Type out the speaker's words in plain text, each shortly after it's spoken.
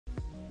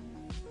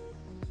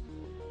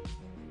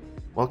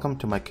Welcome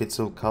to my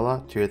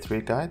Kidzul-Kâlah Tier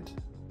 3 guide.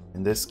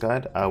 In this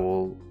guide I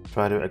will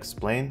try to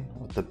explain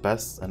what the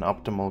best and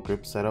optimal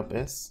group setup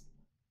is.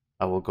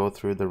 I will go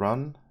through the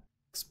run,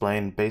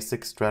 explain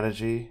basic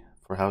strategy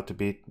for how to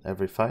beat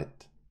every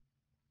fight,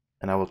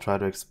 and I will try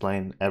to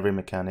explain every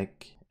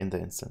mechanic in the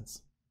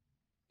instance.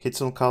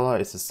 Kidzul-Kâlah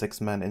is a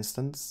 6-man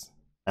instance,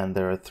 and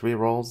there are 3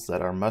 roles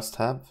that are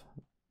must-have.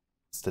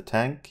 It's the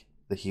tank,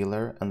 the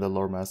healer, and the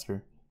lore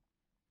master.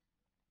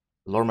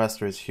 The lore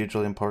master is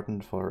hugely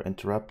important for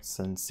interrupts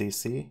and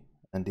CC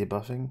and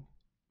debuffing.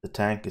 The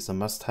tank is a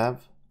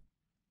must-have.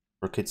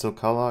 For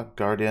Kidzul-Kâlah,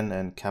 guardian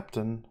and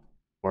captain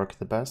work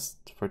the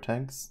best for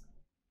tanks.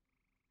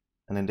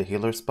 And in the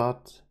healer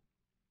spot,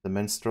 the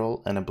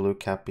minstrel and a blue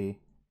cappy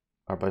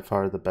are by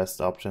far the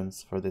best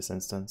options for this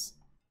instance.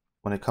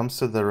 When it comes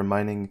to the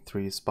remaining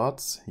 3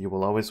 spots, you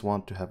will always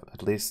want to have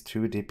at least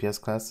 2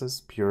 DPS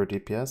classes, pure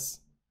DPS.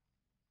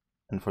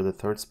 And for the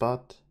 3rd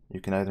spot,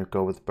 you can either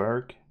go with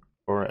Berg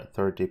or a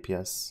 3rd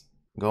DPS.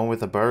 Going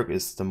with a Berg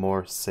is the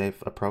more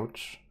safe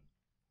approach,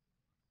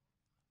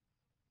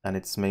 and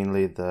it's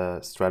mainly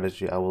the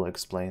strategy I will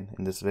explain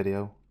in this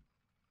video.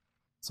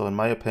 So in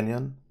my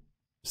opinion,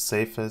 the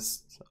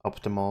safest,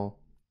 optimal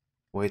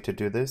way to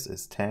do this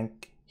is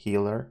tank,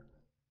 healer,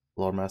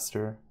 lore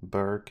master,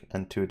 Berg,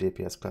 and 2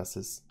 DPS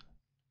classes.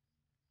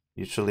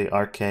 Usually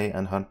RK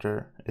and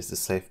Hunter is the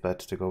safe bet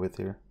to go with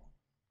here.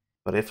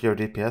 But if your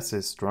DPS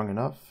is strong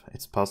enough,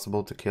 it's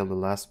possible to kill the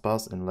last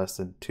boss in less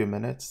than 2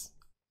 minutes.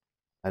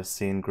 I've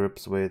seen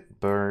groups with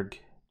Berg,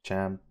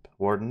 Champ,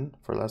 Warden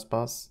for last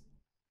boss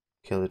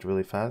kill it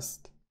really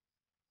fast.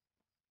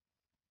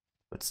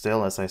 But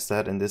still, as I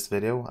said in this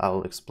video, I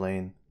will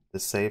explain the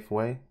safe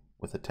way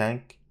with a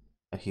tank,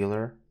 a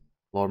healer,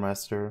 lore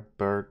master,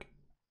 Berg,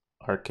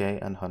 RK,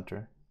 and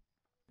Hunter.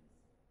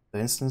 The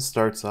instance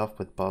starts off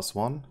with boss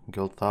 1,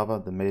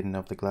 Gulthava, the Maiden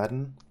of the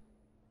Gladden.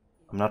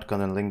 I'm not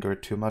gonna linger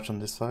too much on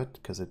this fight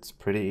because it's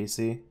pretty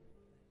easy.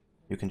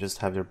 You can just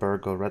have your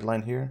Berg go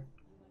redline here.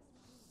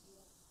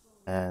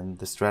 And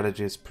the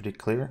strategy is pretty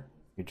clear.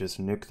 You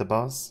just nuke the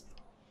boss.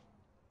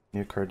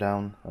 Nuke her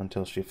down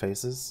until she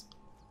phases.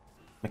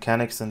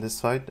 Mechanics in this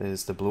fight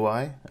is the blue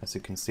eye. As you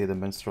can see, the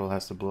minstrel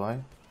has the blue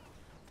eye.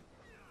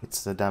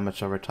 It's the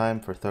damage over time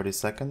for 30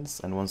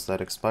 seconds, and once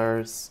that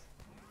expires,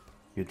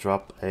 you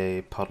drop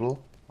a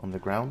puddle on the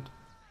ground.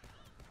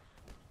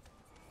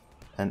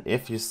 And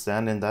if you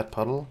stand in that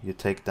puddle, you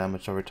take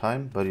damage over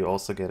time, but you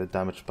also get a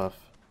damage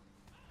buff.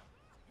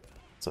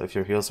 So if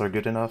your heals are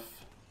good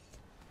enough,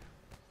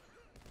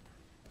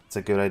 it's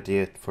a good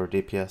idea for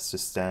DPS to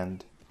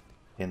stand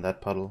in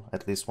that puddle,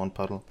 at least one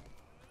puddle,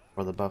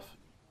 for the buff.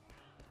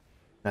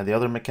 Now the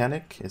other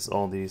mechanic is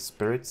all these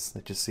spirits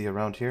that you see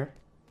around here.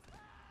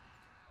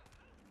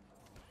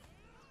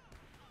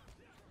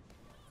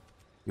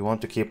 You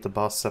want to keep the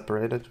boss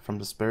separated from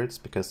the spirits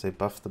because they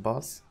buff the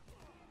boss.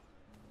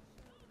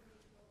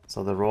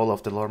 So the role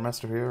of the lore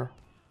master here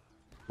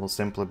will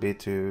simply be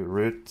to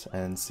root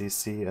and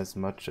CC as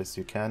much as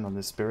you can on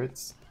the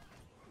spirits.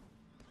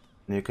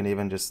 And you can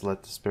even just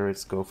let the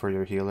spirits go for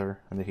your healer,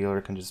 and the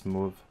healer can just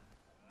move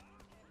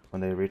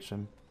when they reach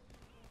him.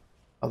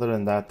 Other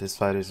than that, this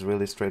fight is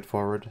really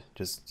straightforward.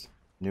 Just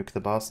nuke the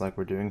boss like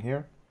we're doing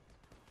here.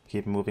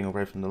 Keep moving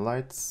away from the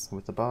lights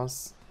with the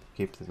boss.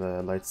 Keep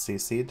the lights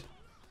CC'd.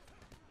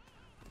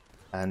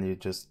 And you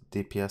just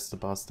DPS the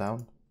boss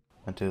down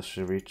until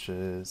she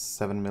reaches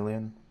 7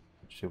 million.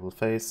 She will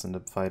face and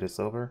the fight is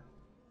over.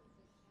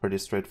 Pretty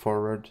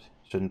straightforward,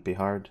 shouldn't be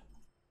hard.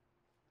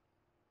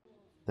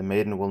 The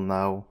maiden will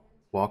now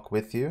walk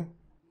with you.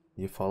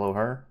 You follow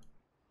her,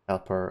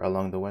 help her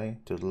along the way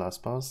to the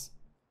last boss.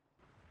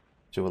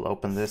 She will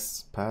open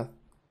this path.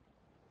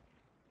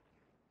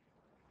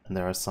 And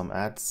there are some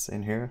ads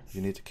in here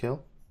you need to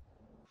kill.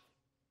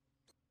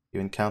 You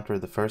encounter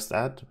the first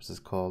ad, which is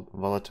called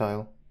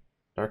Volatile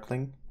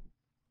Darkling.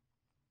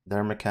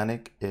 Their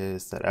mechanic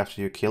is that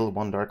after you kill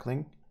one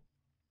Darkling,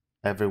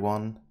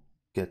 everyone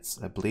gets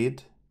a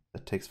bleed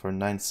that takes for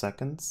 9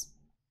 seconds.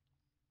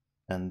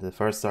 And the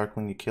first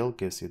Darkling you kill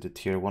gives you the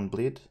tier 1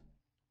 bleed.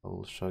 I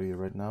will show you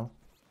right now.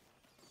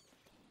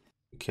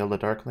 You kill the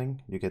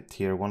Darkling, you get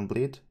tier 1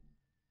 bleed.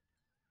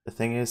 The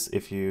thing is,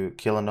 if you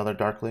kill another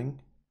Darkling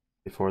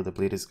before the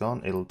bleed is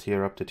gone, it'll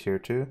tier up to tier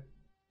 2.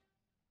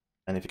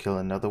 And if you kill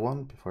another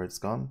one before it's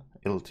gone,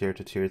 it'll tier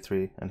to tier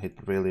 3 and hit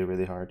really,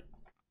 really hard.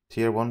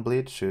 Tier 1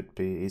 bleed should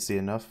be easy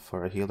enough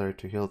for a healer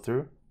to heal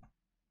through.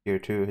 Tier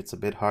 2 hits a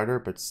bit harder,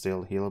 but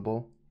still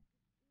healable.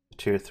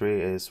 Tier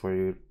 3 is where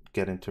you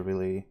get into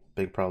really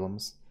big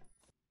problems.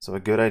 So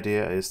a good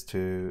idea is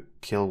to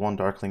kill one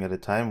Darkling at a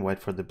time, wait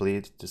for the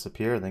bleed to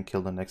disappear, then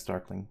kill the next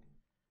Darkling.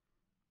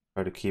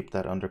 Try to keep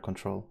that under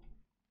control.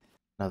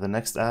 Now the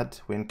next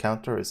ad we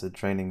encounter is a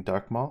Draining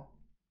Darkmaw.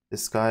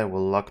 This guy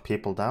will lock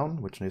people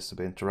down, which needs to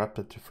be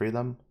interrupted to free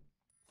them.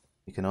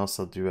 You can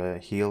also do a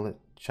heal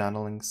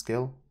channeling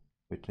skill,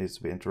 which needs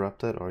to be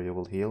interrupted or you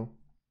will heal.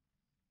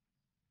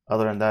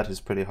 Other than that,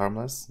 he's pretty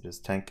harmless.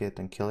 Just tank it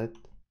and kill it.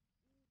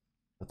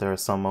 But there are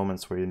some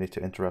moments where you need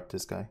to interrupt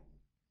this guy.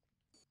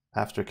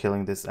 After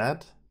killing this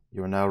ad,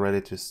 You are now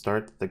ready to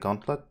start the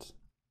gauntlet.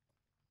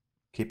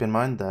 Keep in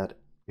mind that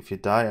if you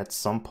die at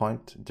some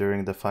point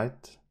during the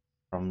fight,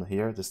 from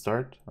here, the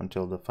start,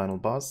 until the final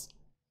boss,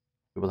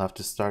 you will have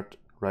to start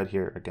right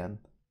here again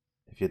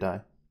if you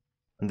die.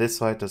 And this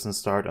fight doesn't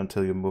start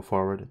until you move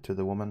forward to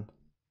the woman.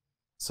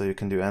 So you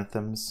can do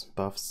anthems,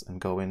 buffs,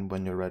 and go in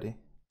when you're ready.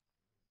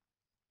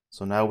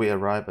 So now we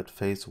arrive at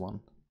phase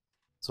 1.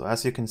 So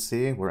as you can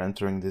see, we're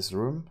entering this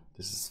room.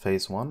 This is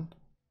phase 1.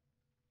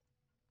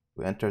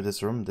 We enter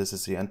this room, this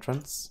is the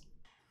entrance.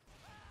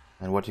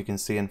 And what you can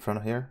see in front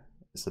of here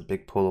is a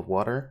big pool of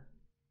water.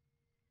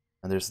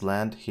 And there's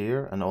land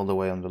here and all the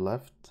way on the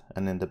left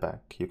and in the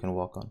back you can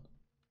walk on.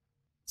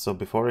 So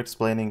before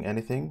explaining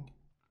anything,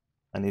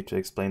 I need to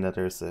explain that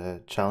there's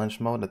a challenge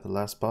mode at the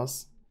last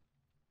boss.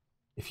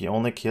 If you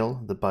only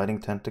kill the biting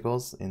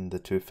tentacles in the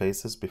 2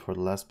 phases before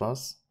the last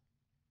boss,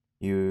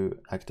 you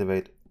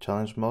activate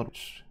challenge mode,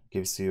 which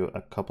gives you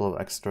a couple of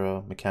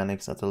extra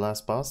mechanics at the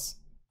last boss,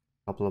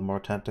 a couple of more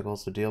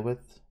tentacles to deal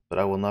with, but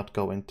I will not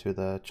go into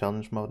the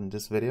challenge mode in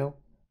this video.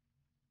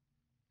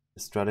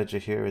 The strategy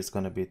here is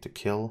going to be to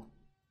kill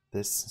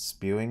this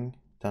spewing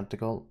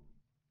tentacle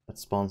that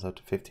spawns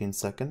after 15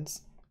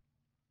 seconds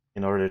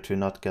in order to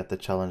not get the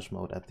challenge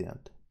mode at the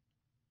end.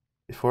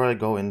 Before I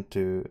go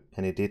into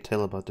any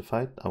detail about the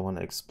fight, I want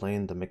to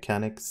explain the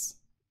mechanics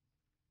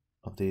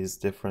of these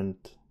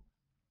different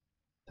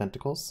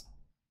tentacles.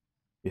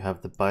 You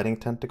have the biting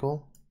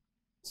tentacle,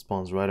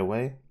 spawns right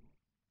away.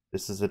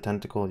 This is the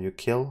tentacle you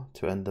kill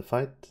to end the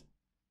fight.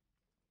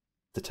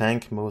 The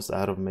tank moves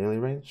out of melee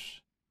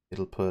range.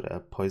 It'll put a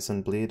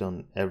poison bleed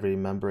on every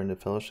member in the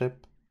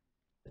fellowship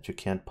that you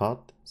can't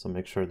pot, so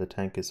make sure the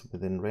tank is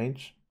within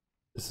range.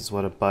 This is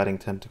what a biting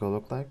tentacle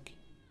looks like.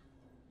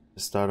 At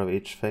the start of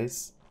each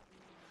phase,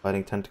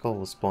 biting tentacle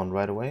will spawn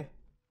right away.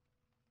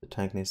 The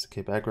tank needs to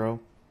keep aggro.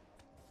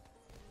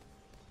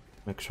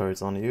 Make sure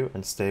it's on you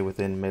and stay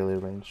within melee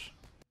range.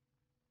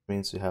 It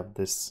means you have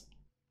this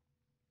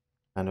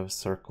kind of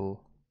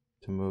circle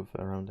to move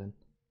around in.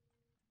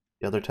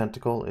 The other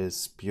tentacle is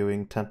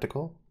spewing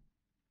tentacle.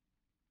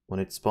 When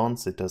it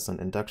spawns, it does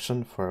an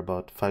induction for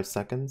about 5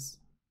 seconds,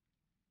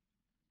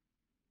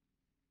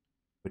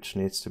 which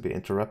needs to be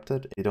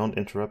interrupted. If you don't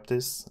interrupt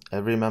this,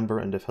 every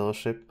member in the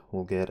fellowship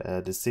will get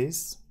a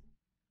disease,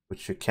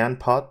 which you can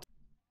pot,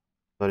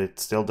 but it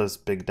still does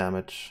big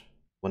damage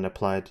when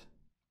applied.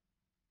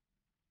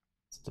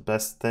 So the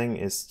best thing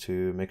is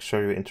to make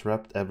sure you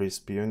interrupt every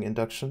spewing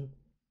induction,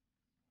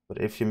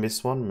 but if you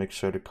miss one, make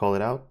sure to call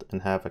it out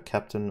and have a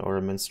captain or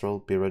a minstrel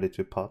be ready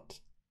to pot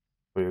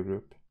for your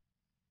group.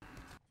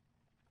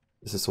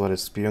 This is what a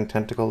spewing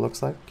tentacle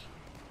looks like.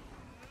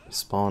 They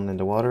spawn in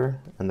the water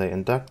and they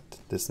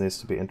induct. This needs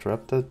to be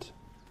interrupted.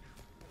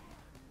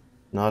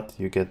 Not,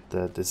 you get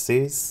the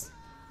disease.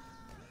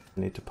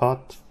 You need to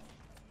pot.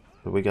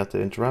 But we got to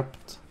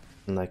interrupt.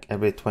 And like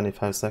every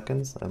 25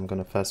 seconds, I'm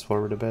gonna fast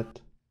forward a bit.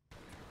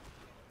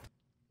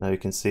 Now you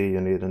can see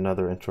you need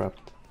another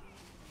interrupt.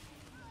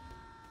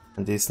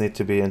 And these need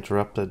to be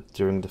interrupted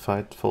during the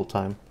fight full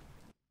time.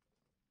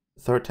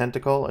 The third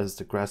tentacle is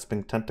the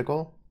grasping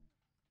tentacle.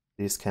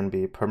 These can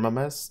be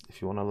perma-messed.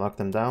 If you want to lock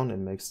them down, it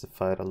makes the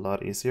fight a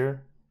lot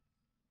easier.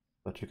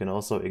 But you can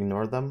also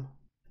ignore them.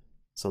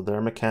 So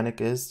their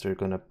mechanic is they're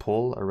going to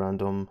pull a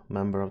random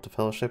member of the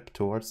fellowship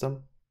towards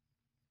them.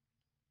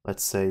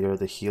 Let's say you're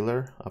the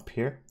healer up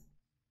here.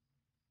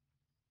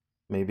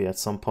 Maybe at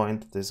some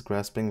point this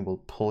grasping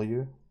will pull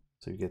you,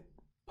 so you get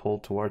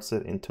pulled towards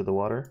it into the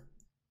water.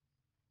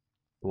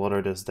 The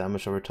water does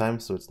damage over time,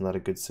 so it's not a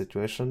good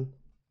situation.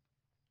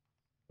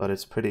 But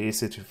it's pretty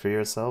easy to free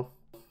yourself.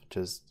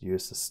 Just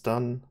use a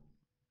stun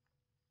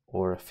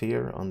or a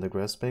fear on the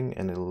grasping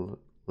and it'll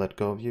let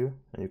go of you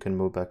and you can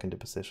move back into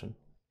position.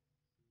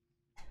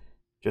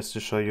 Just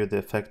to show you the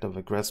effect of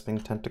a grasping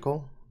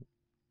tentacle,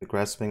 the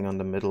grasping on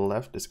the middle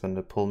left is going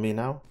to pull me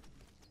now.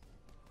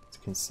 As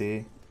you can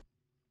see,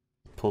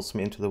 it pulls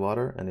me into the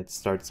water and it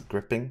starts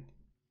gripping,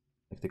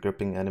 like the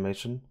gripping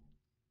animation.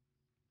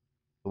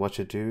 So what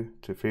you do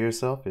to free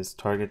yourself is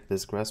target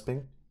this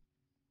grasping,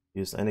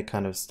 use any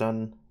kind of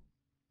stun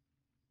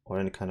or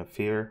any kind of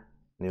fear,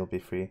 and you'll be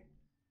free.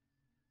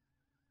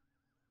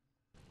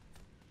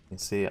 You can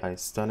see I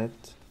stun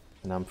it,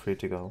 and I'm free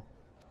to go.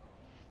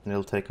 And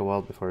it'll take a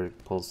while before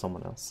it pulls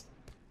someone else.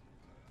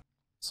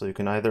 So you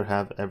can either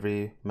have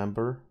every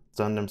member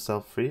stun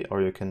themselves free,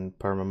 or you can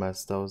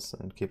perma-mass those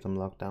and keep them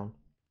locked down.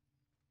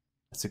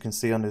 As you can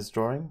see on this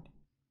drawing,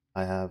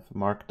 I have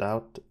marked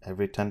out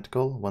every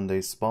tentacle when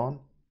they spawn,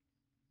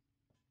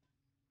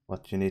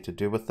 what you need to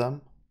do with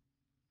them.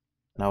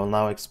 And I will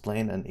now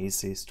explain an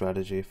easy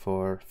strategy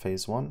for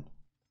phase 1.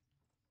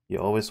 You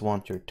always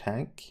want your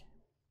tank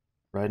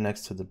right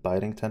next to the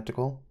biting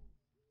tentacle.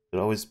 It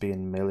should always be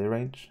in melee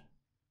range.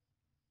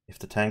 If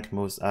the tank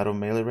moves out of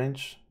melee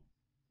range,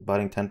 the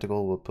biting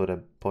tentacle will put a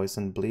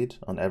poison bleed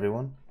on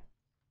everyone.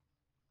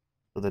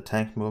 So the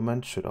tank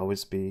movement should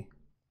always be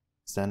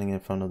standing in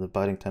front of the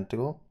biting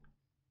tentacle.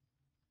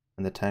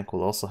 And the tank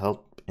will also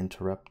help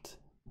interrupt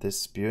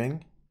this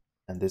spewing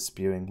and this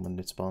spewing when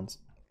it spawns.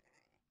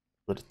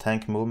 So the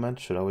tank movement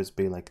should always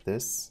be like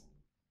this.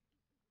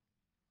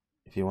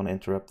 If you want to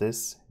interrupt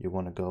this, you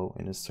want to go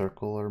in a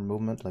circular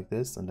movement like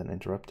this and then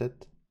interrupt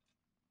it.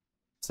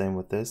 Same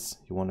with this,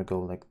 you want to go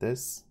like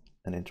this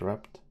and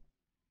interrupt.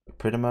 But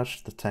pretty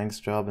much the tank's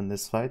job in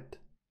this fight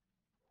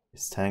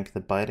is tank the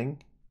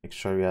biting. Make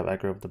sure you have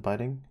aggro of the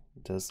biting,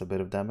 it does a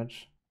bit of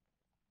damage.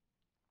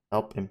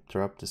 Help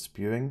interrupt the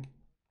spewing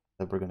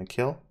that we're going to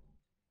kill.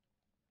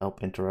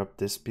 Help interrupt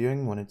this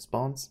spewing when it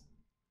spawns.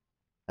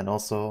 And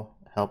also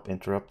help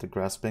interrupt the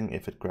grasping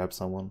if it grabs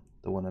someone,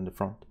 the one in the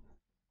front.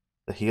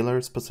 The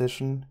healer's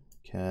position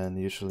can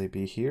usually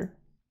be here.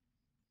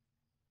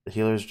 The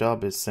healer's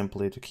job is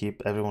simply to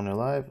keep everyone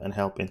alive and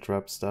help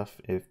interrupt stuff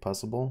if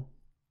possible.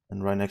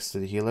 And right next to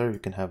the healer you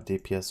can have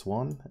DPS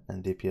 1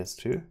 and DPS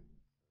 2.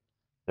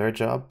 Their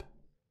job,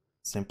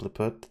 simply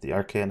put, the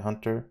Arcane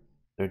Hunter,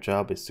 their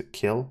job is to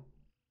kill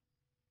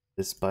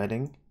this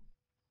biting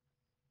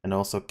and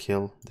also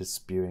kill this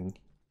spewing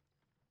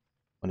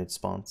when it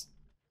spawns.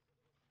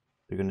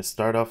 You're going to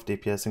start off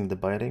DPSing the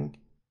biting,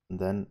 and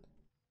then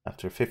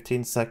after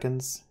 15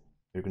 seconds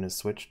you're going to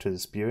switch to the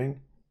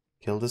spewing,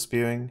 kill the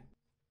spewing,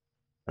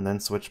 and then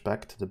switch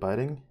back to the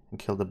biting and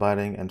kill the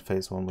biting, and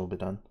phase 1 will be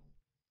done.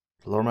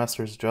 The Lore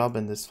Master's job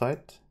in this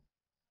fight,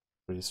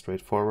 pretty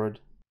straightforward.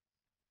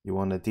 You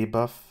want to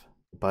debuff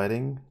the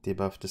biting,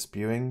 debuff the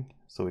spewing,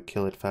 so we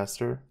kill it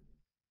faster.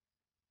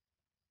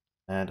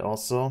 And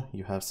also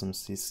you have some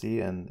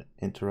CC and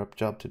interrupt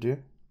job to do.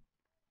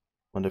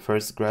 When the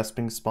first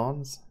grasping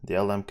spawns, the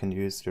LM can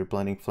use your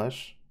blinding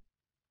flesh.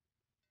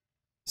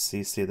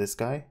 CC this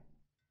guy,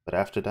 but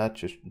after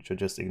that you should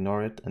just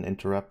ignore it and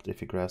interrupt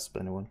if you grasp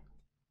anyone.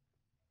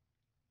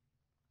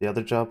 The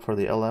other job for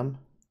the LM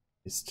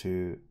is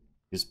to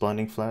use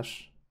blinding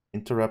flash,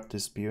 interrupt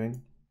this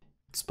spewing.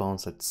 It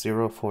spawns at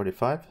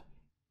 0:45.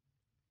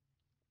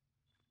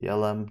 The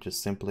LM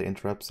just simply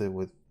interrupts it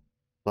with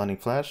blinding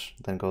flash,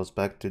 then goes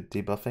back to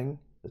debuffing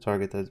the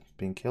target that's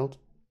being killed.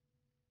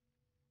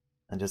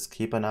 And just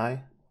keep an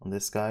eye on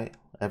this guy.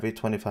 Every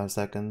 25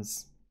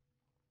 seconds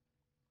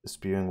the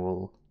spewing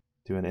will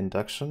do an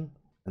induction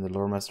and the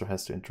Lore Master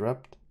has to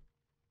interrupt.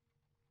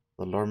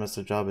 The Lore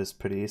Master job is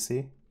pretty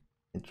easy.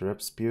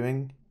 Interrupt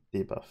spewing,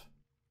 debuff.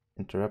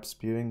 Interrupt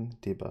spewing,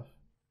 debuff.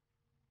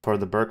 For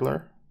the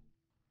burglar,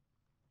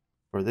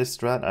 for this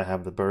strat I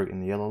have the Berg in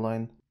the yellow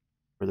line.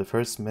 For the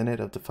first minute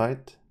of the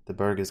fight, the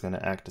Berg is going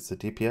to act as a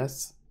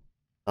DPS.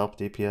 Help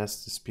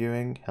DPS the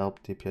spewing,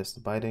 help DPS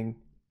the biting.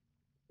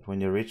 But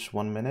when you reach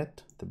 1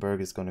 minute, the Berg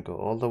is going to go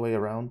all the way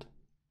around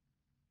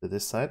to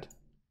this side.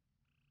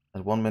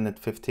 At 1 minute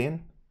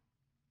 15,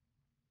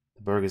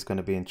 the Berg is going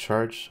to be in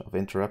charge of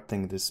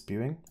interrupting this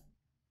spewing.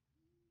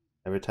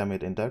 Every time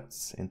it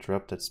inducts,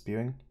 interrupt that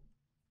spewing.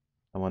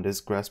 And when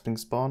this grasping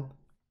spawn,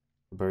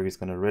 the Berg is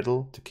going to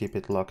riddle to keep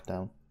it locked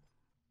down.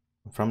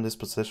 From this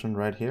position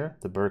right here,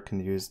 the Berg can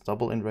use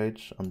double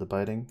enrage on the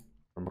biting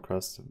from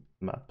across the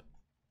map.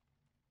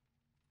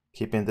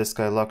 Keeping this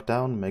guy locked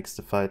down makes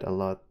the fight a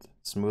lot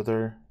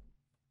smoother.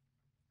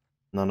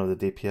 None of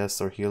the DPS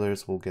or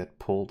healers will get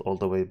pulled all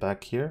the way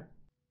back here.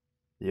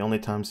 The only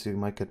times you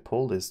might get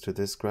pulled is to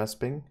this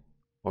grasping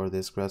or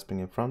this grasping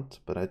in front,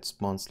 but it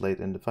spawns late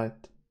in the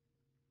fight.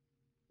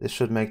 This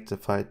should make the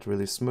fight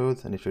really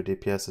smooth, and if your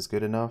DPS is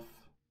good enough,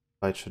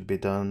 the fight should be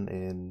done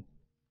in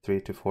 3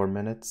 to 4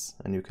 minutes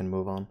and you can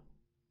move on.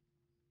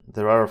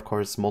 There are of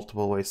course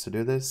multiple ways to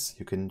do this.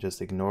 You can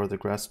just ignore the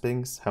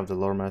graspings, have the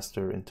Lore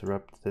Master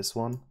interrupt this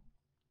one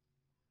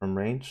from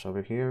range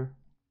over here.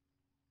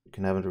 You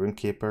can have a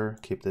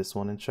Runekeeper keep this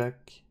one in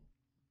check.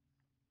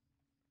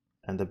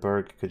 And the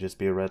Berg could just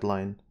be a red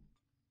line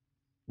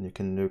and you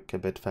can nuke a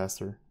bit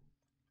faster.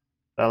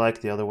 I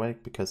like the other way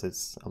because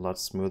it's a lot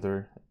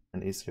smoother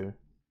and easier.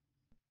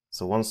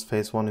 So once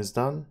phase 1 is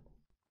done,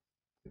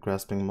 the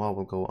grasping mob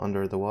will go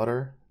under the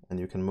water and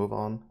you can move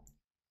on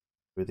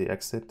through the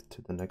exit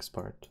to the next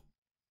part.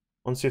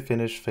 Once you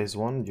finish phase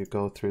 1, you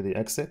go through the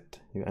exit,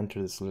 you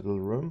enter this little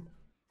room.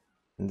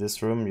 In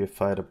this room you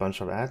fight a bunch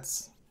of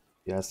ats.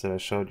 The ats that I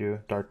showed you,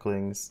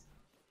 Darklings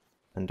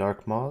and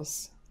Dark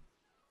Maws.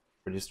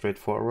 Pretty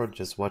straightforward,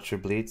 just watch your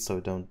bleed so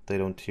they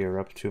don't tear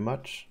up too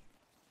much.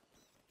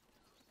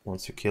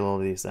 Once you kill all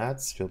these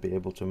ats, you'll be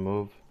able to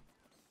move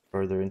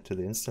further into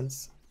the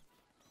instance.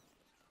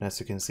 And as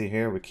you can see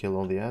here, we kill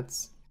all the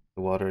ats,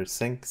 the water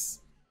sinks,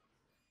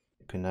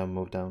 you can now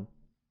move down.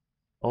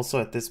 Also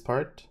at this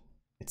part,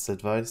 it's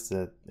advised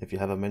that if you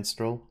have a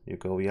minstrel, you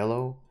go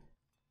yellow.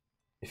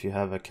 If you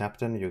have a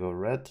captain, you go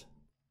red.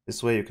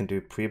 This way you can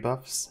do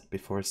pre-buffs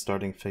before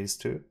starting phase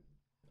 2.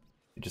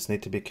 You just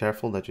need to be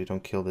careful that you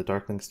don't kill the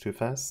Darklings too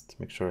fast,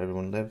 make sure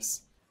everyone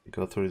lives. You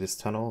go through these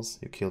tunnels,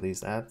 you kill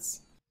these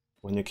ats.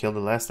 When you kill the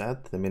last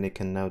ad, the mini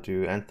can now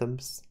do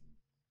anthems.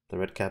 The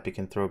red cappy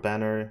can throw a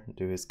banner,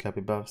 do his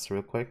cappy buffs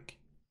real quick.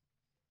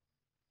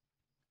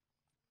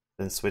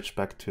 Then switch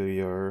back to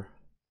your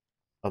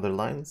other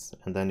lines,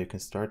 and then you can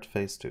start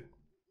phase 2.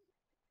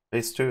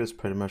 Phase 2 is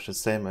pretty much the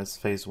same as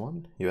phase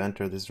 1. You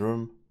enter this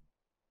room,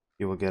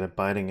 you will get a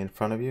biting in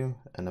front of you,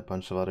 and a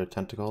bunch of other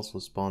tentacles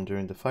will spawn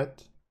during the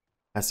fight.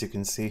 As you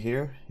can see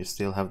here, you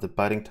still have the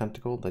biting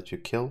tentacle that you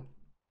kill.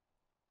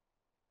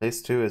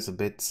 Phase 2 is a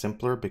bit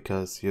simpler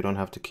because you don't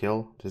have to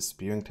kill this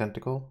spewing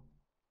tentacle.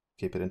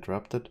 Keep it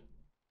interrupted.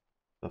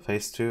 So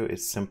phase 2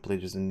 is simply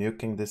just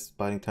nuking this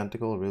biting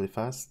tentacle really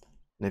fast.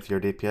 And if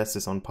your DPS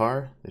is on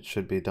par, it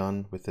should be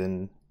done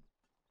within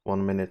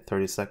 1 minute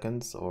 30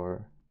 seconds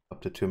or up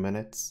to 2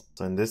 minutes.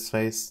 So in this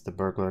phase, the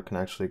burglar can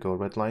actually go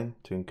redline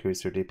to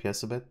increase your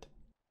DPS a bit.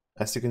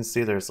 As you can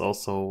see, there's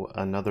also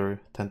another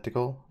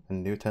tentacle, a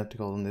new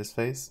tentacle in this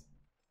phase.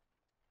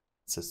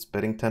 It's a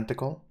spitting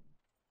tentacle.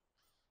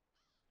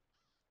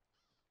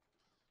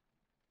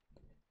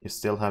 You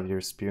still have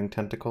your spewing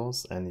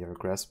tentacles and your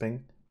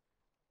grasping.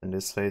 In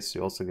this phase,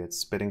 you also get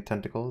spitting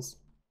tentacles.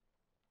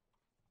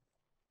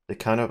 They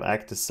kind of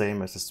act the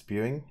same as the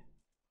spewing.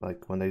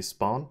 Like when they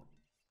spawn,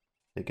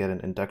 they get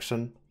an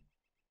induction.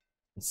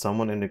 And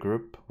someone in the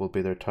group will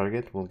be their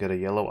target, will get a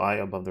yellow eye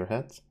above their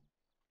head.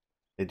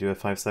 They do a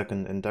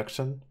 5-second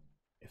induction.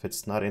 If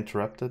it's not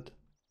interrupted,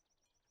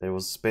 they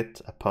will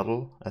spit a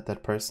puddle at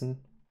that person,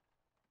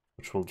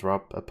 which will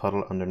drop a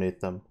puddle underneath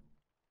them.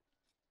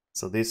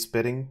 So these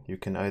spitting, you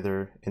can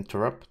either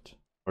interrupt,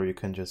 or you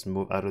can just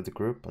move out of the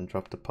group and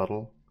drop the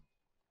puddle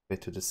a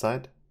bit to the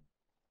side.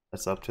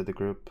 That's up to the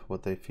group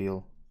what they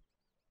feel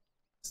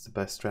is the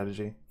best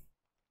strategy.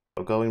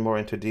 So going more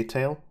into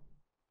detail,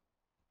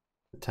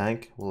 the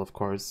tank will of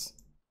course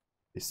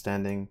be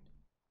standing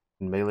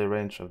in melee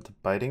range of the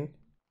biting.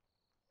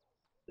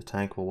 The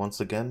tank will once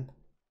again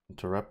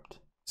interrupt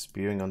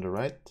spewing on the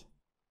right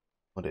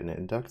when it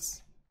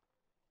inducts.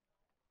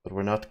 But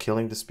we're not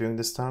killing the spewing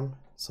this time,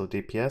 so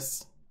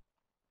DPS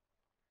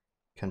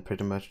can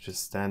pretty much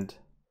just stand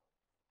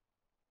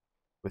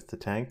with the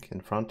tank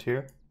in front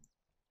here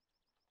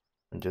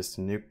and just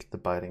nuke the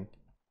biting.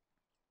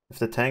 If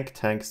the tank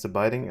tanks the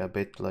biting a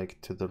bit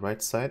like to the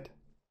right side,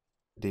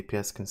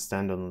 DPS can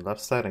stand on the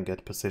left side and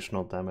get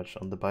positional damage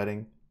on the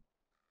biting.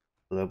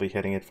 So they'll be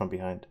hitting it from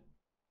behind.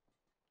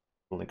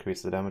 Will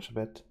increase the damage a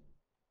bit.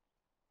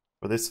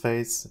 For this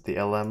phase, the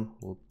LM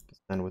will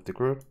stand with the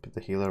group,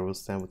 the healer will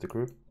stand with the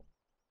group.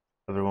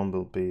 Everyone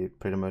will be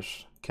pretty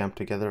much camped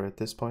together at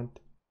this point.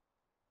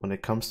 When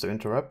it comes to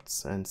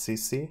interrupts and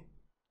CC,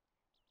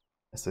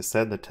 as I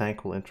said, the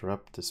tank will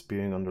interrupt the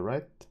spewing on the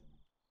right.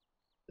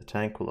 The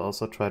tank will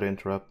also try to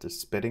interrupt the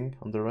spitting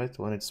on the right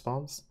when it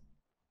spawns.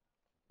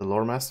 The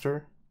lore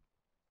master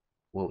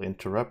will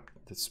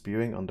interrupt the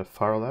spewing on the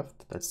far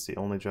left. That's the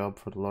only job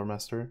for the lore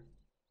master.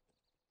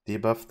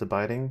 Debuff the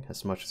biting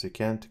as much as you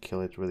can to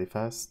kill it really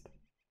fast.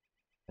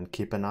 And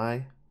keep an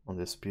eye on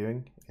the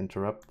spewing.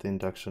 Interrupt the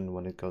induction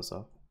when it goes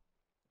off.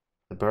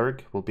 The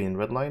Berg will be in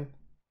red line.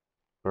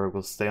 Berg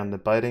will stay on the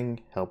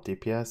biting, help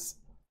DPS.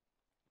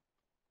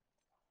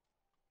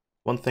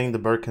 One thing the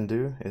Berg can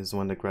do is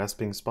when the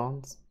grasping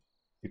spawns,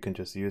 you can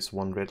just use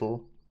one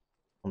riddle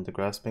on the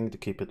grasping to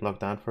keep it locked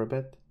down for a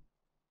bit.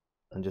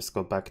 And just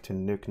go back to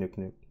nuke, nuke,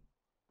 nuke.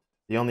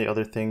 The only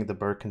other thing the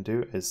Berg can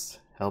do is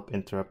help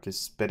interrupt the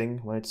spitting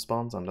when it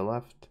spawns on the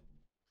left.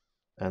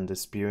 And the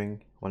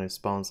spewing when it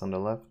spawns on the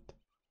left.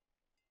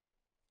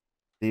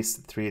 These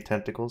 3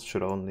 tentacles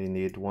should only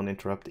need 1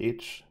 interrupt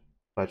each.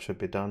 Fight should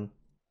be done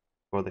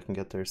before they can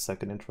get their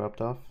second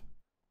interrupt off.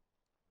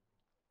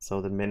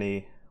 So the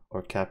mini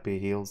or cappy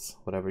heals,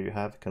 whatever you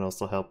have, can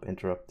also help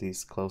interrupt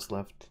these close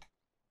left.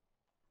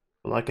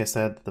 But like I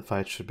said, the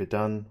fight should be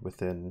done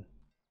within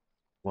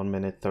 1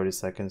 minute 30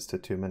 seconds to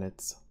 2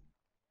 minutes.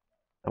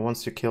 And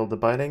once you kill the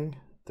biting,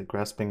 the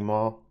grasping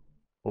maw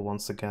will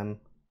once again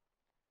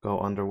go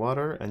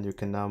underwater, and you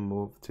can now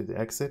move to the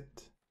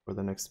exit for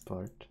the next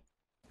part.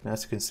 And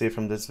as you can see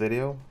from this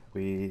video,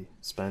 we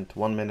spent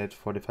 1 minute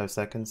 45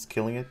 seconds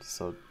killing it,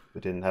 so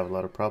we didn't have a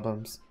lot of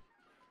problems.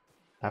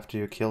 After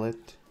you kill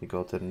it, you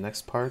go to the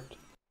next part,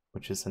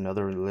 which is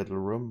another little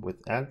room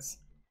with ads.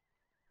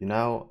 You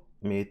now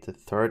meet the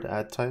 3rd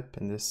ad type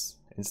in this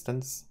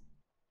instance,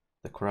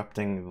 the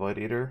Corrupting Void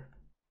Eater.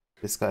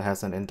 This guy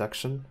has an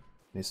induction,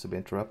 needs to be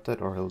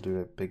interrupted or he'll do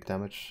a big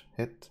damage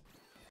hit.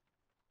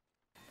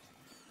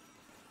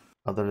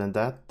 Other than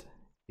that,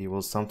 he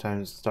will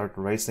sometimes start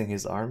raising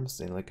his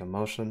arms in like a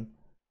motion,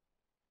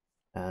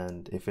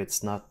 and if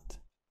it's not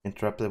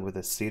interrupted with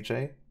a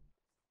CJ,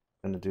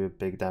 gonna do a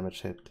big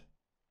damage hit.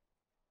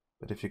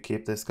 But if you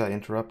keep this guy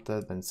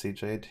interrupted and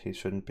CJ'd, he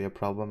shouldn't be a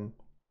problem.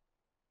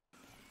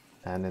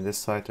 And in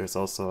this fight there's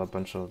also a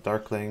bunch of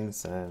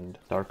Darklings and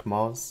Dark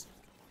Maws.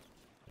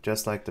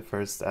 Just like the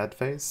first ad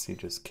phase, you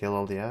just kill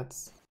all the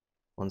ads.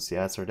 Once the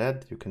ads are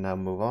dead, you can now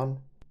move on.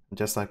 And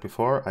just like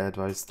before, I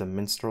advised the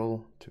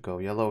Minstrel to go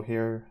yellow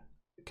here,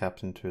 the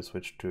Captain to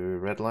switch to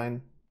red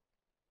line,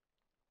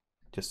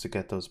 just to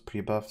get those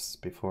pre-buffs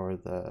before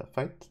the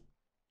fight.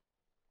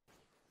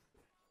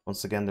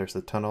 Once again, there's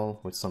a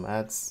tunnel with some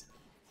ads.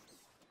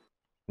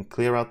 You can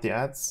clear out the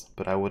ads,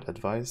 but I would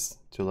advise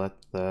to let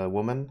the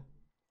woman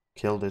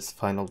kill this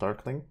final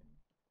Darkling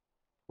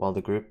while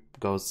the group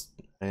goes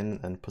in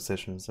and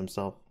positions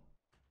himself.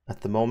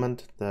 At the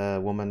moment the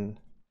woman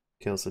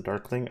kills the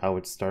Darkling, I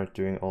would start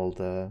doing all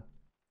the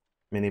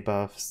mini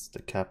buffs,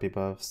 the cappy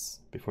buffs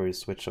before you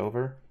switch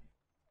over.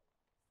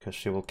 because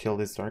she will kill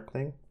this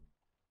Darkling.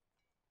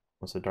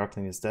 Once the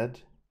Darkling is dead,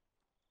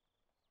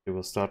 she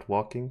will start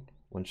walking.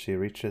 When she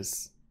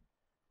reaches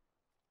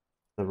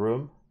the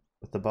room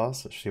with the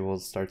boss, she will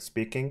start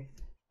speaking.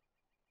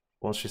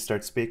 Once she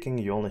starts speaking,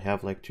 you only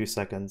have like 2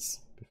 seconds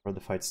before the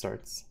fight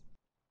starts,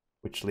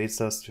 which leads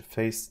us to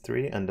phase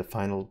 3 and the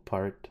final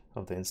part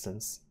of the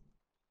instance.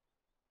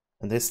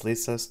 And this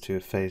leads us to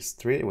phase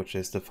 3, which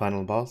is the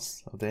final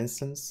boss of the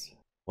instance.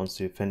 Once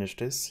you finish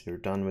this, you're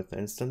done with the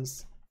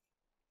instance.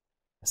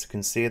 As you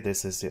can see,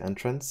 this is the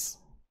entrance,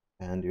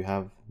 and you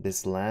have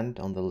this land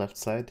on the left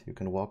side you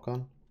can walk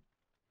on.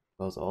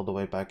 It goes all the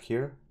way back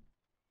here,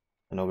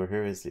 and over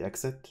here is the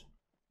exit.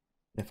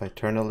 If I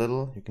turn a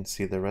little, you can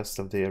see the rest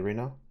of the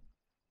arena.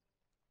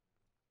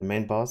 The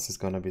main boss is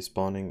going to be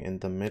spawning in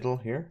the middle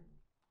here,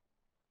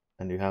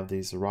 and you have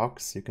these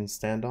rocks you can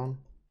stand on.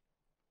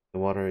 The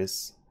water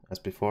is, as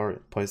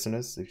before,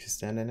 poisonous if you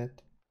stand in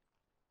it.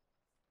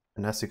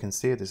 And as you can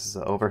see, this is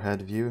an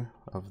overhead view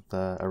of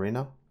the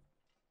arena.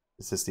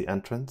 This is the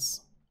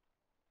entrance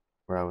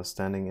where I was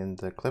standing in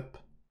the clip.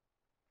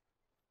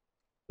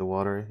 The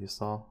water you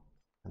saw,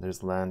 and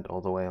there's land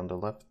all the way on the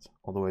left,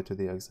 all the way to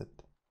the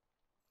exit.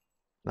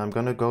 Now I'm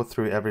going to go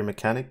through every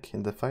mechanic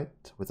in the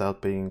fight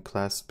without being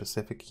class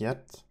specific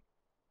yet.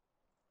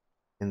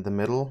 In the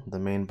middle, the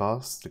main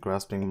boss, the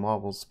Grasping Maw,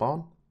 will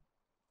spawn.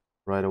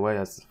 Right away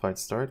as the fight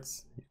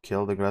starts, you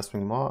kill the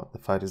Grasping Maw, the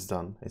fight is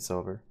done, it's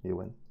over, you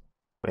win.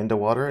 In the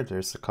water,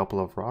 there's a couple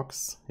of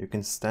rocks you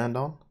can stand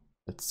on.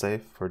 It's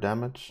safe for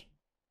damage.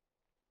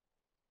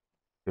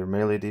 Your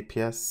melee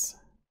DPS,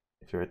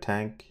 if you're a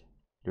tank,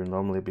 you'll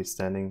normally be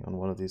standing on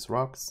one of these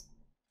rocks.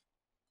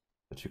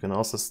 But you can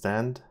also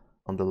stand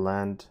on the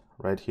land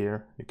right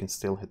here, you can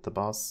still hit the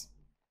boss.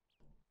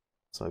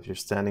 So if you're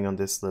standing on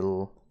this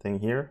little thing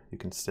here, you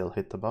can still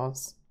hit the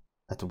boss.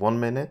 At 1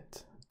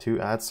 minute, 2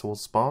 adds will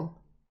spawn.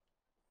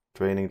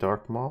 Draining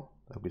Dark Maw,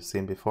 that we've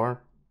seen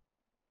before.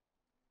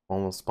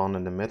 One will spawn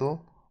in the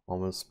middle,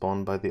 one will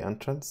spawn by the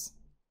entrance.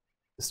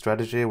 The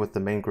strategy with the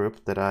main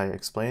group that I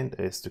explained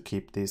is to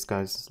keep these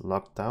guys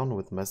locked down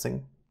with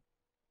messing.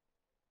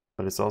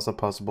 But it's also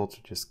possible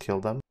to just kill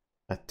them.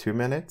 At 2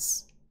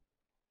 minutes,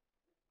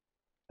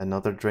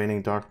 another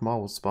Draining Dark Maw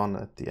will spawn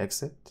at the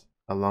exit,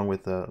 along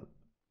with the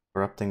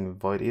Corrupting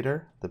Void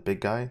Eater, the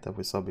big guy that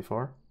we saw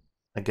before.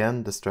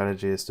 Again, the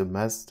strategy is to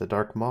mess the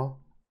Dark Maw,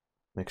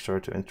 make sure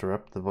to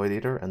interrupt the Void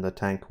Eater, and the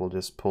tank will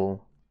just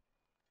pull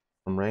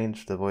from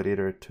range the Void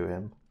Eater to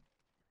him.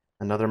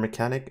 Another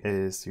mechanic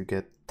is you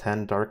get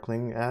 10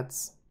 Darkling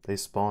adds. They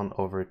spawn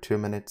over 2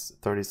 minutes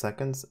 30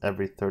 seconds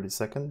every 30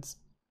 seconds.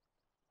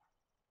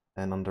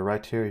 And on the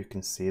right here you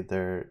can see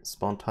their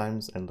spawn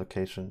times and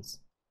locations.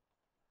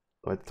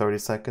 So at 30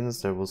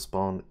 seconds there will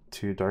spawn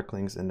 2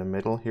 Darklings in the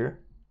middle here.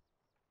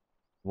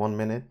 1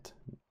 minute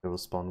there will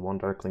spawn 1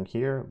 Darkling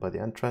here by the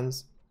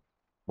entrance,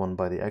 1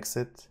 by the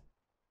exit.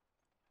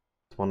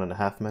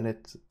 1.5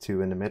 minutes,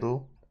 2 in the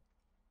middle.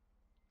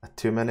 At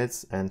 2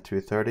 minutes and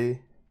 2:30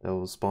 there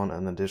will spawn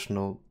an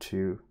additional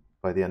 2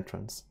 by the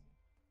entrance.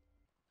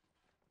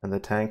 And the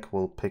tank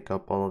will pick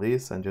up all of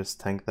these and just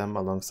tank them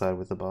alongside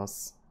with the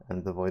boss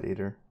and the Void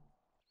Eater.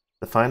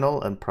 The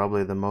final and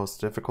probably the most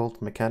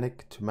difficult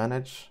mechanic to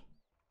manage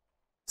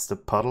is the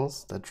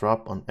puddles that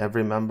drop on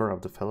every member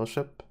of the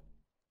Fellowship.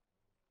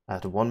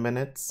 At 1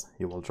 minute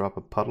you will drop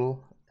a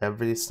puddle.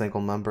 Every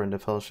single member in the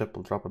Fellowship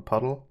will drop a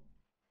puddle.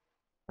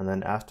 And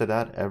then after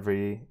that,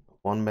 every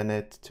 1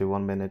 minute to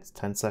 1 minute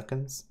 10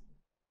 seconds,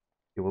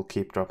 you will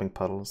keep dropping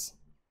puddles.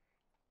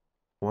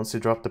 Once you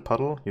drop the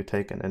puddle, you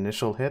take an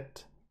initial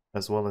hit,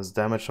 as well as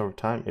damage over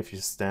time if you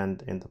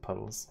stand in the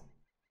puddles.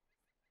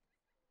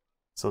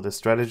 So the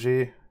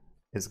strategy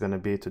is going to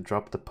be to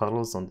drop the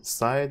puddles on the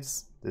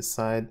sides, this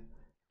side,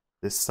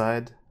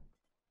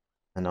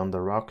 and on the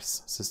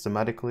rocks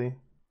systematically.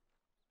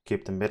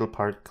 Keep the middle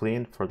part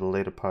clean for the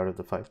later part of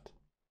the fight.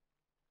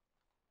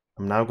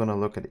 I'm now going to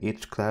look at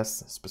each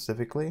class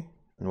specifically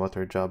and what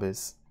their job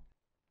is.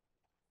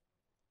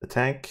 The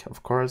tank,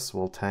 of course,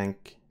 will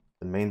tank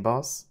the main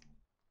boss,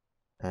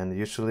 and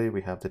usually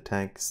we have the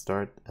tank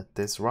start at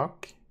this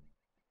rock,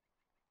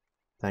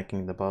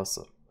 tanking the boss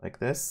like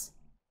this.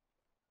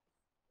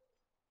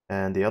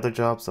 And the other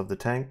jobs of the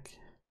tank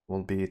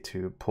will be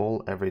to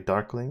pull every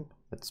Darkling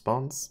that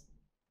spawns,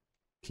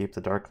 keep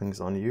the Darklings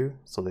on you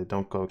so they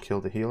don't go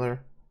kill the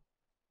healer,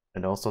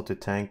 and also to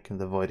tank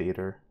the Void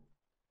Eater.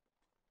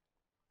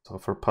 So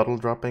for puddle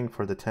dropping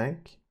for the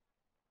tank,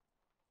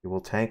 you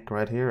will tank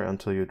right here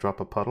until you drop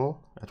a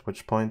puddle, at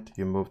which point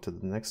you move to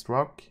the next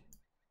rock.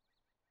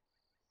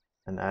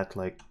 And at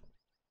like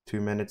 2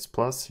 minutes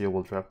plus, you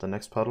will drop the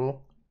next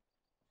puddle.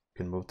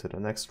 You can move to the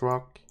next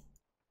rock.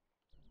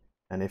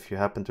 And if you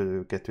happen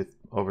to get to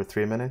over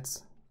 3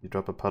 minutes, you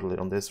drop a puddle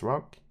on this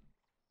rock.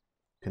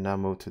 You can now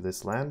move to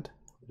this land,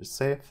 which is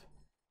safe.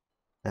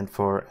 And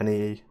for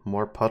any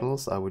more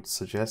puddles, I would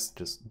suggest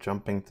just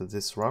jumping to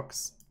these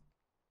rocks,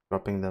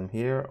 dropping them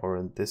here or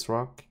in this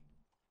rock,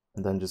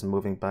 and then just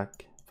moving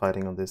back,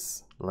 fighting on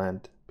this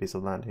land, piece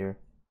of land here.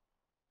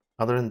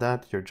 Other than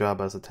that, your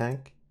job as a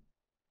tank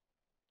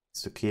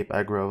is to keep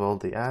aggro of all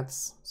the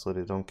adds so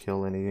they don't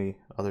kill any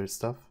other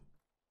stuff.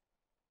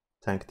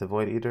 Tank the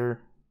Void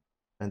Eater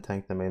and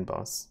tank the main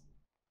boss.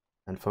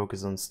 And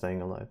focus on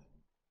staying alive.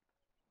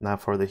 Now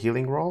for the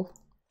healing roll.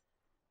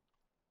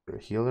 Your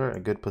healer, a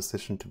good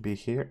position to be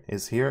here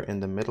is here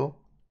in the middle.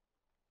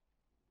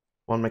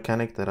 One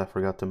mechanic that I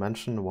forgot to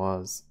mention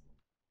was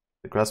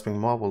the Grasping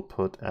Maw will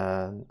put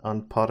an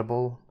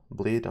unpotable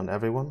bleed on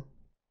everyone.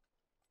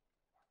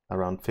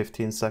 Around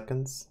 15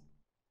 seconds.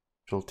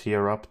 Which will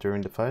tear up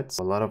during the fight,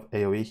 so a lot of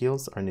AoE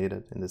heals are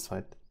needed in this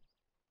fight.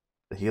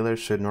 The healer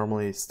should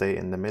normally stay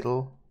in the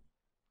middle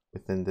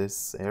within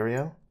this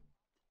area.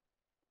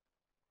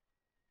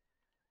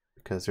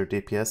 Because your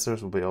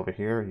DPSers will be over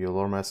here, your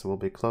Lore Master will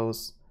be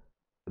close.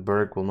 The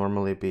Berg will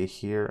normally be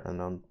here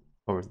and on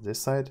over this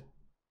side.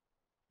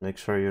 Make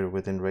sure you're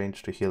within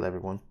range to heal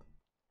everyone.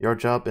 Your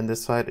job in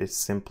this fight is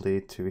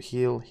simply to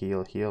heal,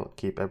 heal, heal,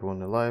 keep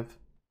everyone alive.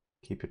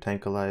 Keep your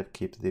tank alive,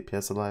 keep the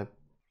DPS alive.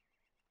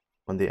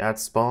 When the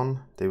adds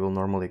spawn, they will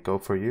normally go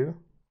for you.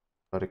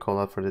 Try to call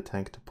out for the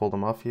tank to pull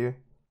them off you.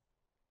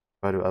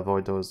 Try to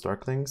avoid those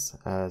Darklings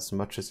as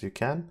much as you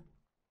can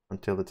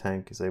until the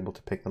tank is able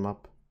to pick them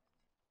up.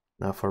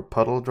 Now for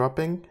puddle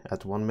dropping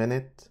at 1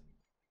 minute,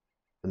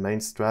 the main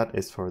strat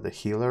is for the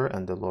healer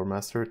and the Lore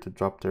Master to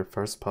drop their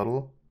first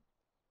puddle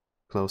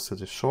close to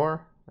the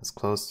shore, as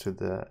close to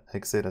the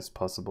exit as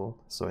possible,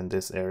 so in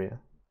this area.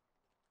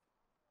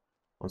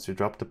 Once you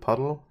drop the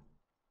puddle,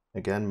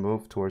 again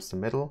move towards the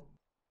middle.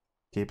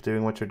 Keep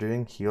doing what you're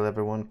doing, heal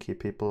everyone,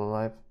 keep people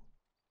alive.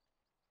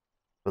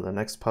 For the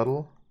next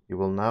puddle, you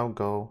will now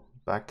go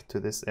back to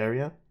this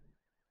area,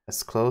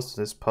 as close to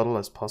this puddle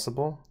as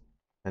possible,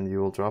 and you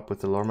will drop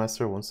with the Lore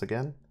Master once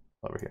again,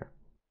 over here.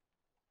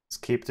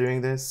 Just keep doing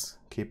this,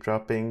 keep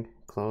dropping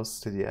close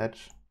to the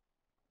edge,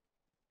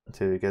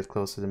 until you get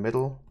close to the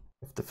middle.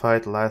 If the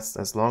fight lasts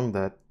as long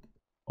that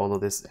all of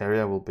this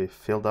area will be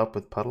filled up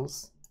with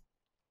puddles,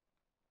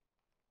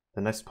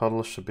 the next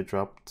puddle should be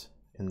dropped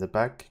in the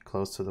back,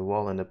 close to the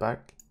wall in the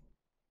back,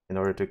 in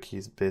order to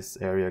keep this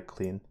area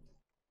clean.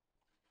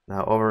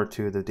 Now over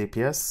to the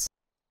DPS,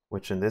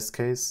 which in this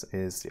case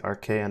is the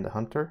RK and the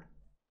Hunter.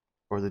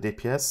 For the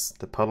DPS,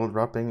 the puddle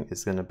dropping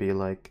is going to be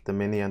like the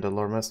Mini and the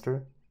Lore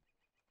Master,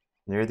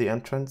 near the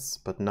entrance,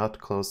 but not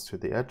close to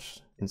the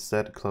edge,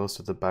 instead close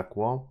to the back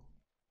wall.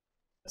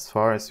 As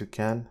far as you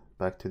can,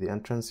 back to the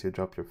entrance, you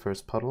drop your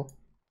first puddle.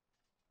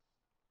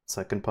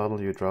 Second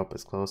puddle, you drop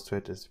as close to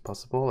it as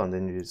possible, and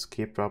then you just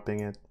keep dropping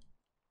it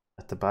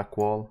at the back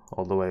wall,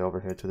 all the way over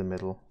here to the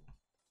middle.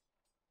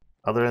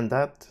 Other than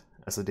that,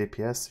 as a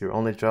DPS, your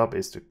only job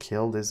is to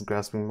kill this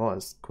Grasping Maw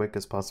as quick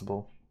as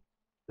possible.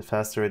 The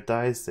faster it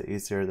dies, the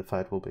easier the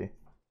fight will be.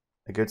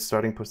 A good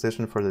starting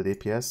position for the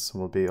DPS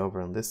will be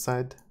over on this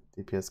side.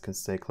 DPS can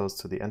stay close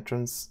to the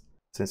entrance,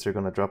 since you're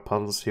gonna drop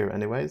puddles here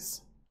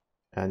anyways,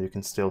 and you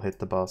can still hit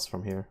the boss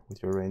from here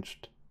with your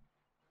ranged.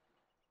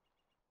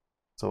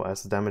 So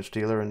as a damage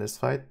dealer in this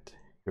fight,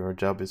 your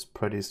job is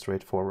pretty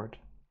straightforward.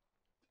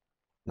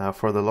 Now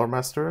for the Lore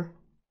Master,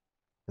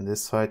 in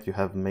this fight you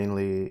have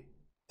mainly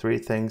 3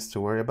 things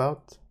to worry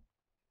about.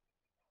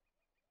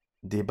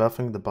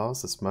 Debuffing the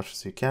boss as much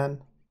as you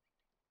can,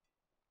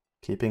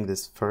 keeping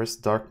this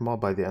first Dark Maw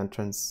by the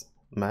entrance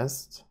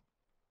masked,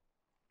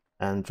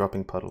 and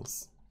dropping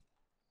puddles.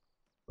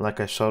 Like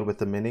I showed with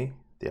the Mini,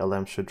 the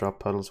LM should drop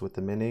puddles with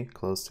the Mini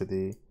close to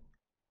the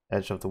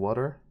edge of the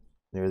water,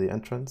 near the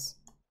entrance,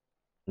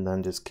 and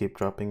then just keep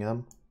dropping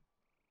them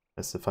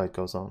as the fight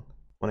goes on.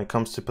 When it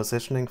comes to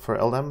positioning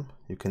for LM,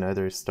 you can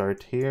either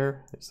start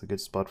here, it's a good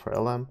spot for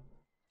LM.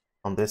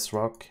 On this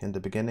rock in the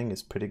beginning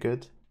is pretty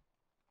good,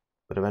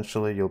 but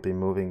eventually you'll be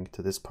moving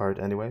to this part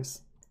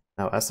anyways.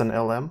 Now as an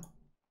LM,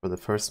 for the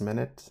first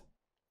minute,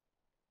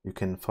 you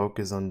can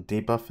focus on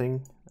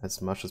debuffing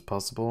as much as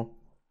possible.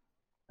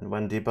 And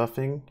when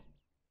debuffing,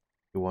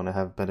 you want to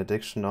have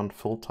Benediction on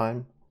full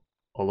time,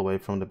 all the way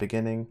from the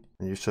beginning.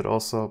 And you should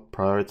also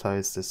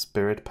prioritize the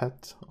Spirit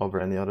Pet over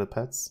any other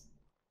pets,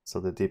 so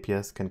the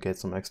DPS can get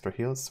some extra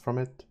heals from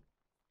it,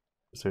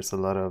 because there's a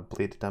lot of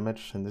bleed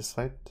damage in this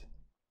fight.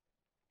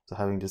 So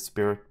having the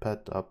Spirit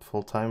Pet up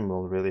full time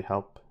will really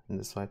help in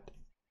this fight.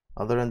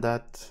 Other than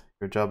that,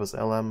 your job as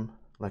LM,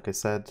 like I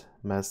said,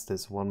 mask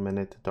this 1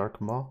 minute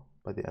Dark Maw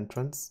by the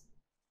entrance,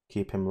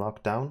 keep him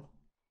locked down,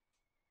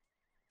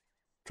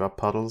 drop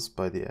puddles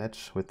by the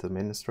edge with the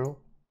Minstrel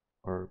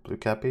or Blue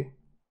Cappy,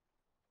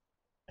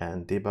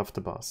 and debuff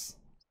the boss.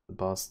 The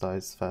boss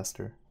dies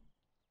faster.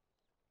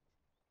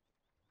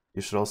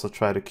 You should also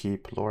try to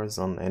keep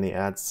lores on any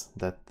adds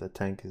that the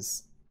tank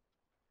is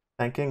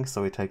tanking,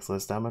 so he takes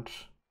less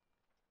damage.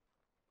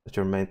 But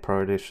your main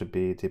priority should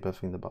be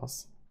debuffing the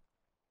boss.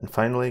 And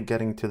finally,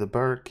 getting to the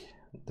Berg.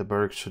 The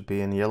Berg should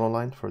be in yellow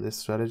line for this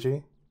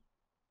strategy.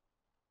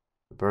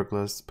 The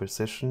Burglar's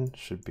position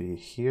should be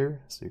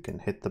here, so you can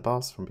hit the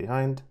boss from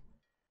behind.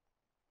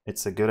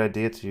 It's a good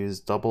idea to use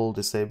double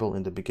disable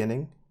in the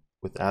beginning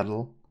with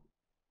Addle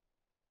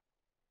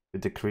to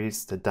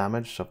decrease the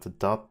damage of the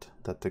dot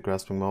that the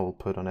Grasping Maw will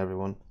put on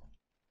everyone.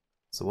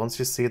 So once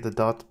you see the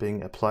dot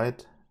being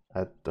applied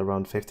at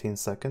around 15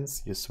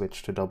 seconds, you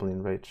switch to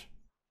doubling rage.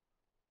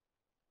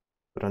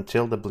 But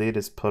until the bleed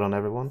is put on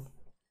everyone,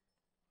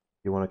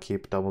 you want to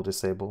keep double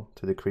disable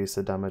to decrease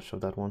the damage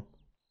of that one.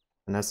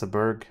 And as a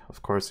Berg,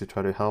 of course, you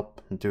try to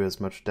help and do as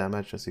much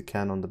damage as you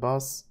can on the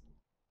boss.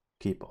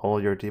 Keep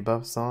all your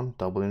debuffs on,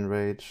 double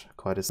enrage,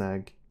 quite a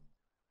snag.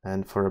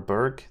 And for a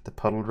Berg, the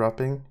puddle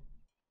dropping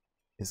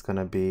is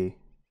gonna be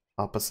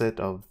opposite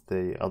of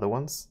the other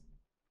ones.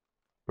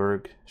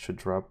 Berg should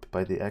drop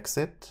by the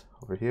exit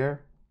over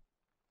here.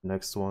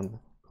 Next one,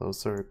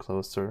 closer,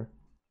 closer,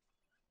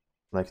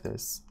 like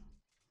this.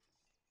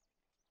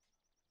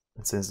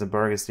 And since the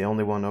Berg is the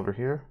only one over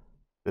here,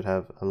 should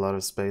have a lot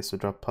of space to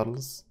drop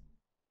puddles.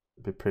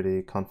 Be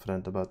pretty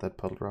confident about that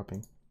puddle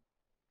dropping.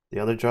 The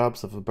other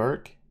jobs of a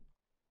Berg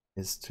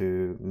is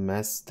to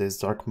mess this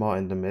Dark Maw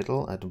in the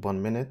middle at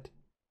 1 minute.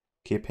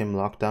 Keep him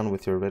locked down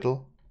with your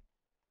riddle.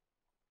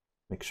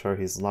 Make sure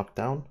he's locked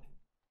down.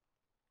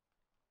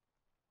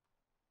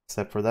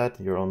 Except for that,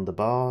 you're on the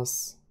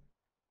boss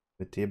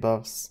with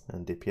debuffs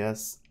and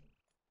DPS.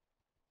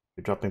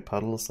 You're dropping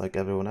puddles like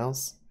everyone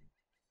else.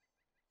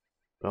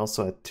 But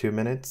also at 2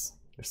 minutes,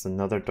 there's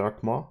another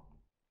Dark Maw.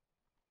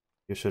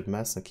 You should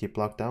mess and keep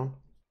locked down.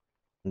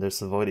 And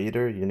there's a Void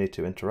Eater you need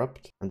to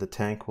interrupt, and the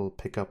tank will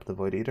pick up the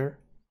Void Eater.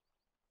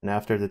 And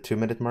after the 2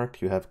 minute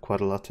mark, you have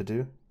quite a lot to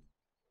do.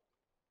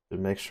 So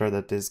make sure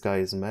that this guy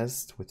is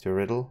messed with your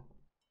riddle.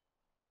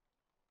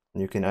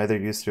 And you can either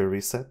use your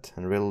reset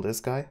and riddle this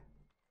guy.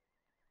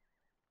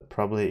 But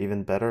probably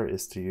even better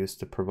is to use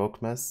the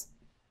provoke mess.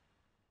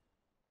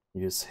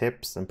 Use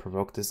hips and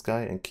provoke this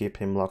guy and keep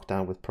him locked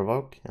down with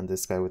provoke and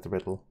this guy with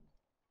riddle.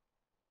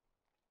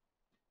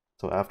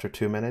 So after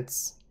 2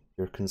 minutes,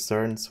 your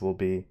concerns will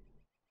be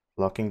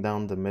locking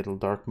down the middle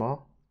Dark Maw,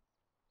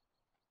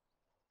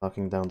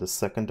 locking down the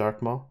second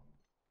Dark Maw,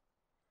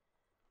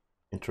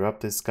 interrupt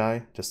this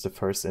guy, just the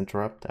first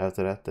interrupt.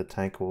 After that, the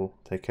tank will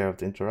take care of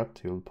the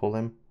interrupt. You'll pull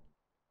him.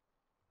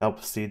 Help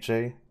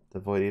CJ, the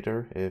Void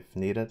Eater, if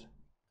needed.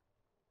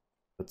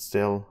 But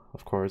still,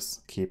 of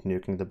course, keep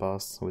nuking the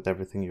boss with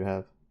everything you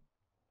have.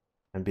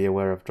 And be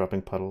aware of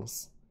dropping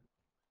puddles.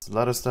 There's a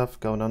lot of stuff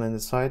going on in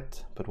this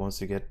fight, but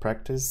once you get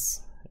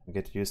practice and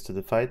get used to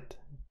the fight,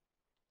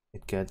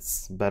 it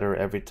gets better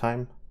every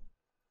time.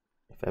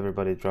 If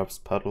everybody drops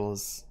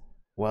puddles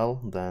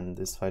well, then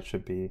this fight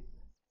should be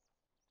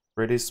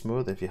pretty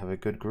smooth if you have a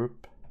good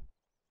group.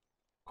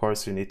 Of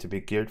course, you need to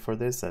be geared for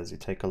this as you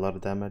take a lot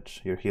of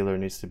damage. Your healer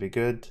needs to be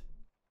good,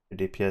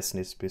 your DPS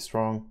needs to be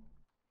strong,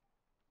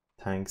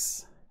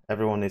 tanks,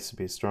 everyone needs to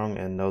be strong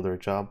and know their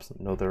jobs,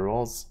 know their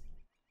roles.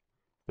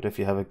 But if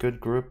you have a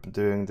good group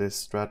doing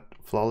this strat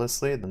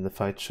flawlessly, then the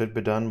fight should be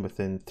done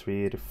within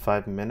 3 to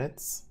 5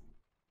 minutes.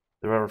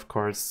 There are of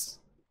course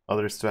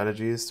other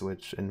strategies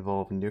which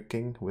involve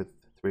nuking with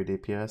 3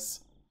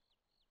 DPS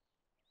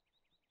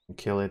and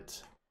kill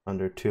it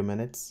under 2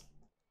 minutes.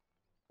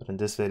 But in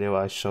this video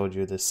I showed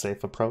you the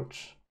safe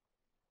approach.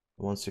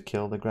 Once you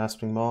kill the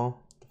Grasping Maw,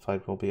 the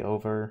fight will be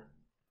over.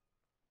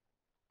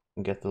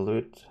 You can get the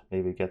loot,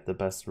 maybe get the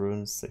best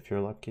runes if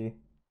you're lucky.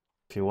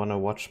 If you want to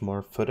watch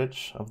more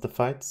footage of the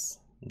fights,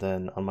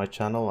 then on my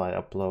channel I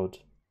upload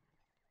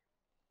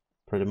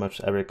pretty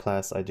much every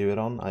class I do it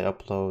on. I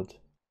upload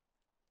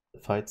the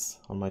fights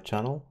on my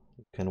channel.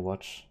 You can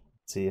watch,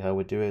 see how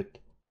we do it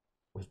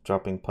with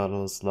dropping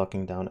puddles,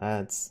 locking down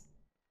ads.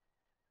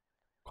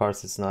 Of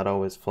course it's not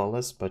always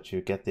flawless, but you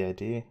get the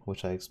idea,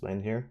 which I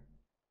explained here.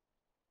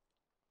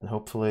 And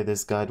hopefully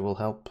this guide will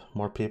help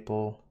more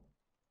people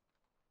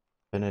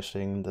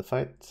finishing the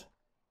fight,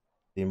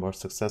 be more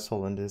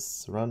successful in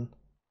this run.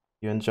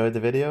 If you enjoyed the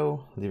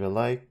video, leave a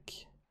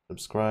like,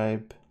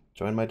 subscribe,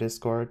 join my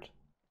Discord,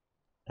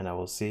 and I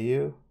will see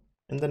you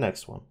in the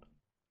next one.